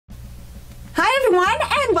everyone,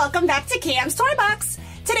 and welcome back to Cam's Toy Box.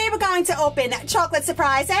 Today we're going to open chocolate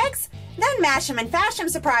surprise eggs, then Mashems Fashems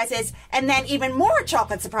surprises, and then even more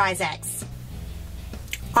chocolate surprise eggs.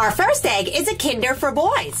 Our first egg is a Kinder for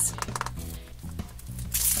boys.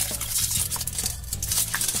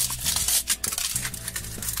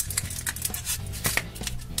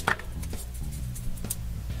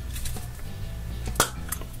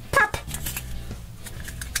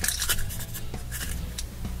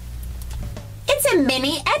 A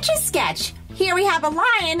mini Etch-a-Sketch. Here we have a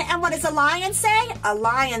lion, and what does a lion say? A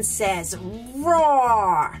lion says,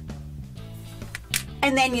 roar.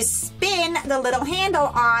 And then you spin the little handle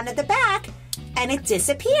on the back, and it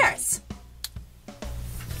disappears.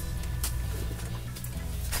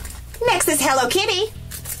 Next is Hello Kitty.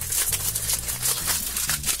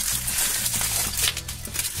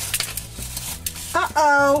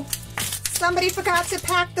 Uh-oh. Somebody forgot to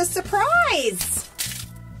pack the surprise.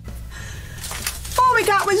 All we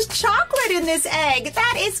got was chocolate in this egg.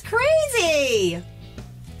 That is crazy.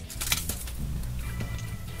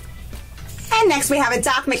 And next we have a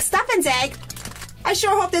Doc McStuffins egg. I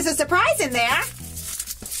sure hope there's a surprise in there.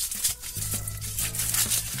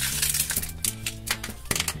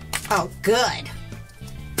 Oh, good.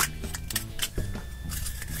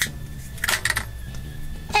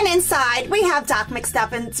 And inside we have Doc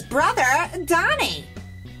McStuffins' brother, Donnie.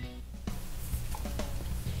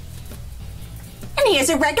 And here's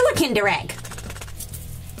a regular Kinder egg.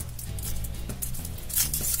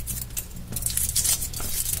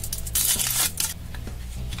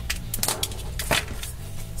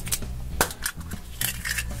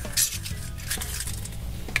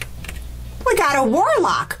 We got a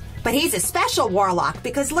warlock, but he's a special warlock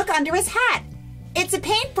because look under his hat. It's a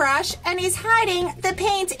paintbrush and he's hiding the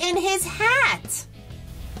paint in his hat.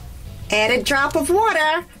 Add a drop of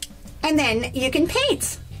water and then you can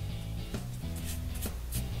paint.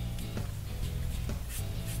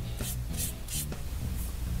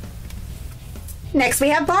 Next we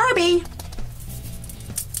have Barbie.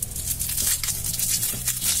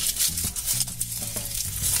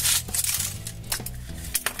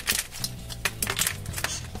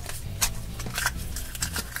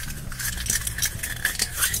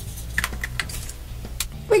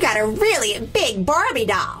 We got a really big Barbie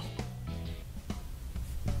doll.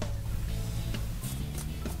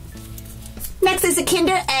 Next is a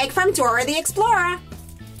Kinder egg from Dora the Explorer.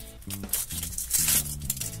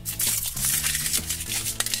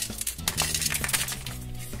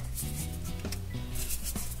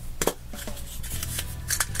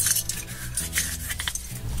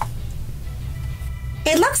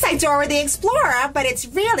 It looks like Dora the Explorer, but it's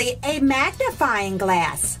really a magnifying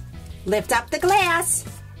glass. Lift up the glass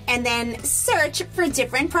and then search for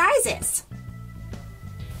different prizes.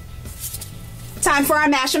 Time for our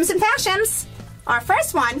Mashems and Fashems. Our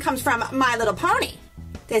first one comes from My Little Pony.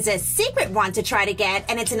 There's a secret one to try to get,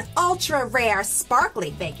 and it's an ultra rare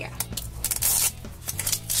sparkly figure.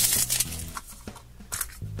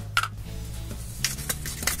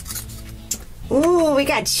 Ooh, we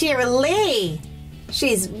got Cheerilee.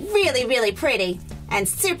 She's really, really pretty and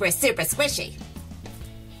super, super squishy.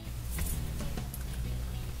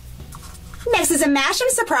 Next is a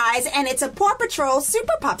Mashems surprise, and it's a Paw Patrol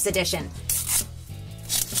Super Pups edition.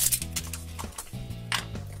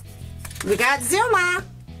 We got Zuma.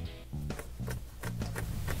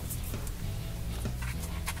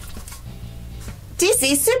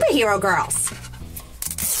 DC Superhero Girls.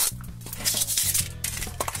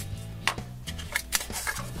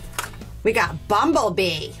 We got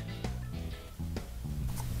Bumblebee.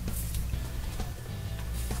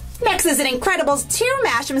 Next is an Incredibles 2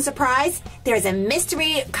 Mashems surprise. There's a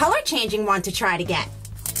mystery color-changing one to try to get.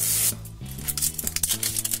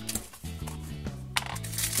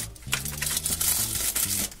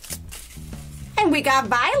 And we got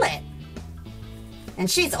Violet.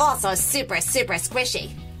 And she's also super, super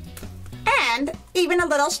squishy. And even a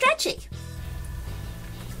little stretchy.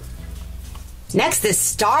 Next is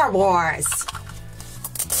Star Wars.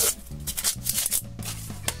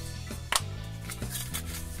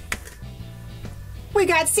 We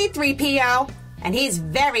got C-3PO, and he's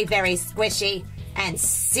very, very squishy and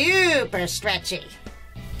super stretchy.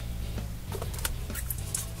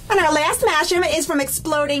 And our last Mashem is from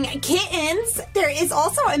Exploding Kittens. There is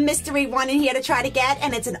also a mystery one in here to try to get,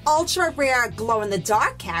 and it's an ultra rare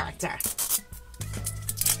glow-in-the-dark character.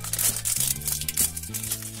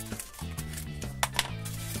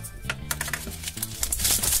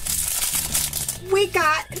 We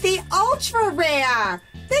got the ultra rare.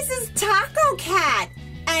 This is Taco Cat,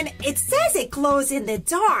 and it says it glows in the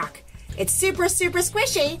dark. It's super, super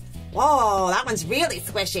squishy, Whoa, that one's really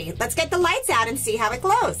squishy. Let's get the lights out and see how it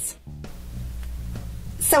glows.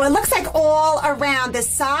 So it looks like all around the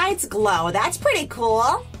sides glow. That's pretty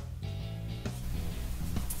cool.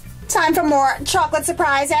 Time for more chocolate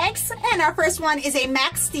surprise eggs. And our first one is a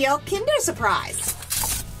Max Steel Kinder Surprise.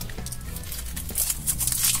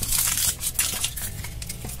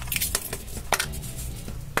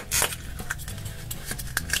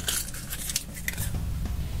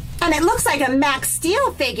 And it looks like a Max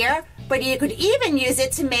Steel figure, but you could even use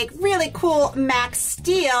it to make really cool Max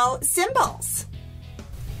Steel symbols.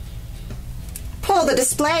 Pull the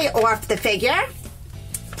display off the figure,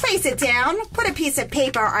 place it down, put a piece of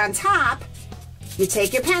paper on top. You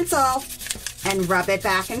take your pencil and rub it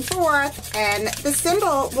back and forth, and the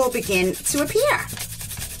symbol will begin to appear.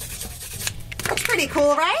 That's pretty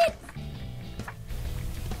cool, right?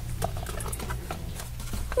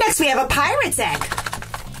 Next, we have a pirate's egg.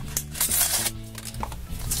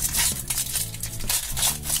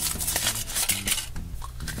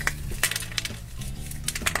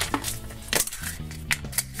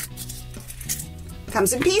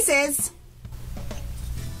 Comes in pieces.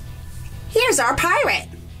 Here's our pirate.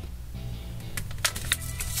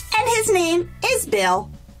 And his name is Bill.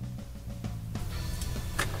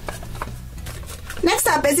 Next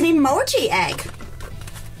up is an emoji egg.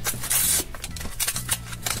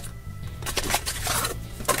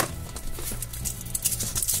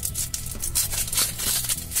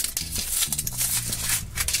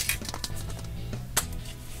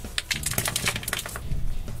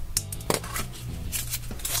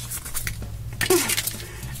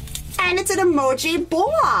 And it's an emoji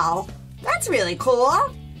ball. That's really cool.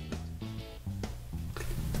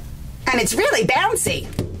 And it's really bouncy.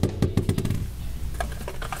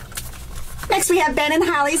 Next we have Ben and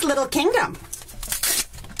Holly's Little Kingdom.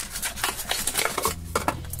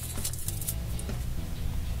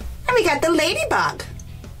 And we got the ladybug.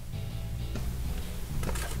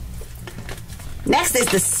 Next is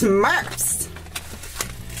the Smurfs.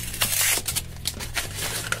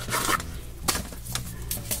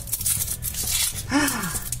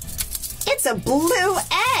 It's a blue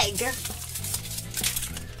egg.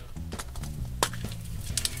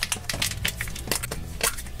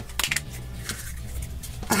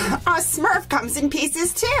 Our Smurf comes in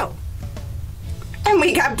pieces too. And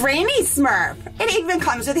we got Brainy Smurf. It even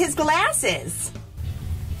comes with his glasses.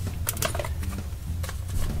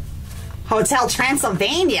 Hotel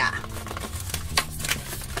Transylvania.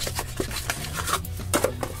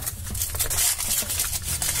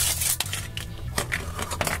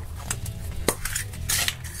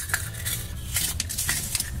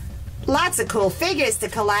 Lots of cool figures to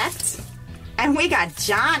collect. And we got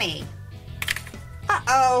Johnny.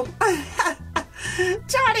 Uh-oh.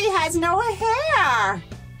 Johnny has no hair.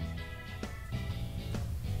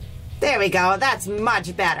 There we go. That's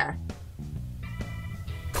much better.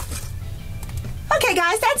 Okay,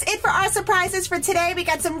 guys, that's it for our surprises for today. We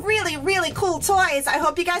got some really, really cool toys. I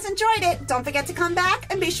hope you guys enjoyed it. Don't forget to come back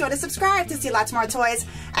and be sure to subscribe to see lots more toys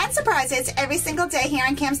and surprises every single day here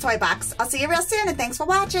on Cam's Toy Box. I'll see you real soon, and thanks for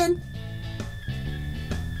watching.